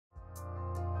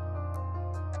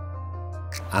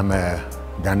I'm a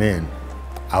Ghanaian.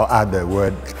 I'll add the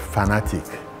word fanatic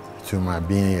to my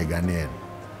being a Ghanaian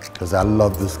because I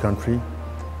love this country.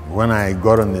 When I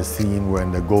got on the scene, we're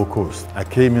in the Gold Coast. I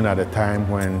came in at a time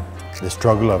when the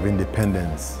struggle of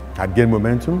independence had gained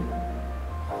momentum.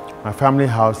 My family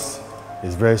house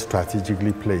is very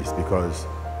strategically placed because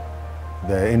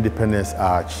the Independence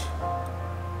Arch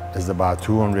is about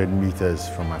 200 meters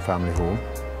from my family home.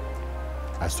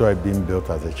 I saw it being built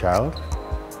as a child.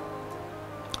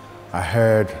 I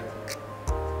heard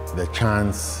the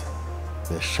chants,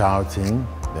 the shouting,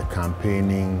 the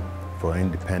campaigning for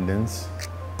independence.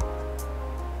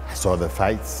 I saw the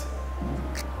fights.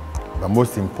 But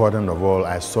most important of all,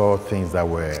 I saw things that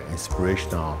were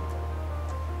inspirational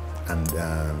and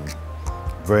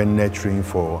very nurturing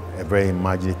for a very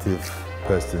imaginative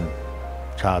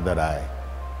child that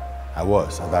I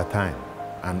was at that time.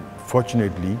 And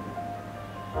fortunately,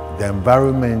 the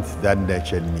environment that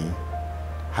nurtured me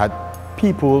had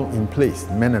people in place,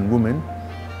 men and women,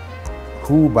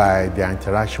 who by their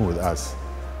interaction with us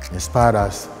inspired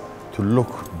us to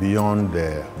look beyond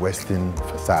the Western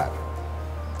facade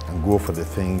and go for the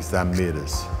things that made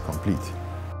us complete.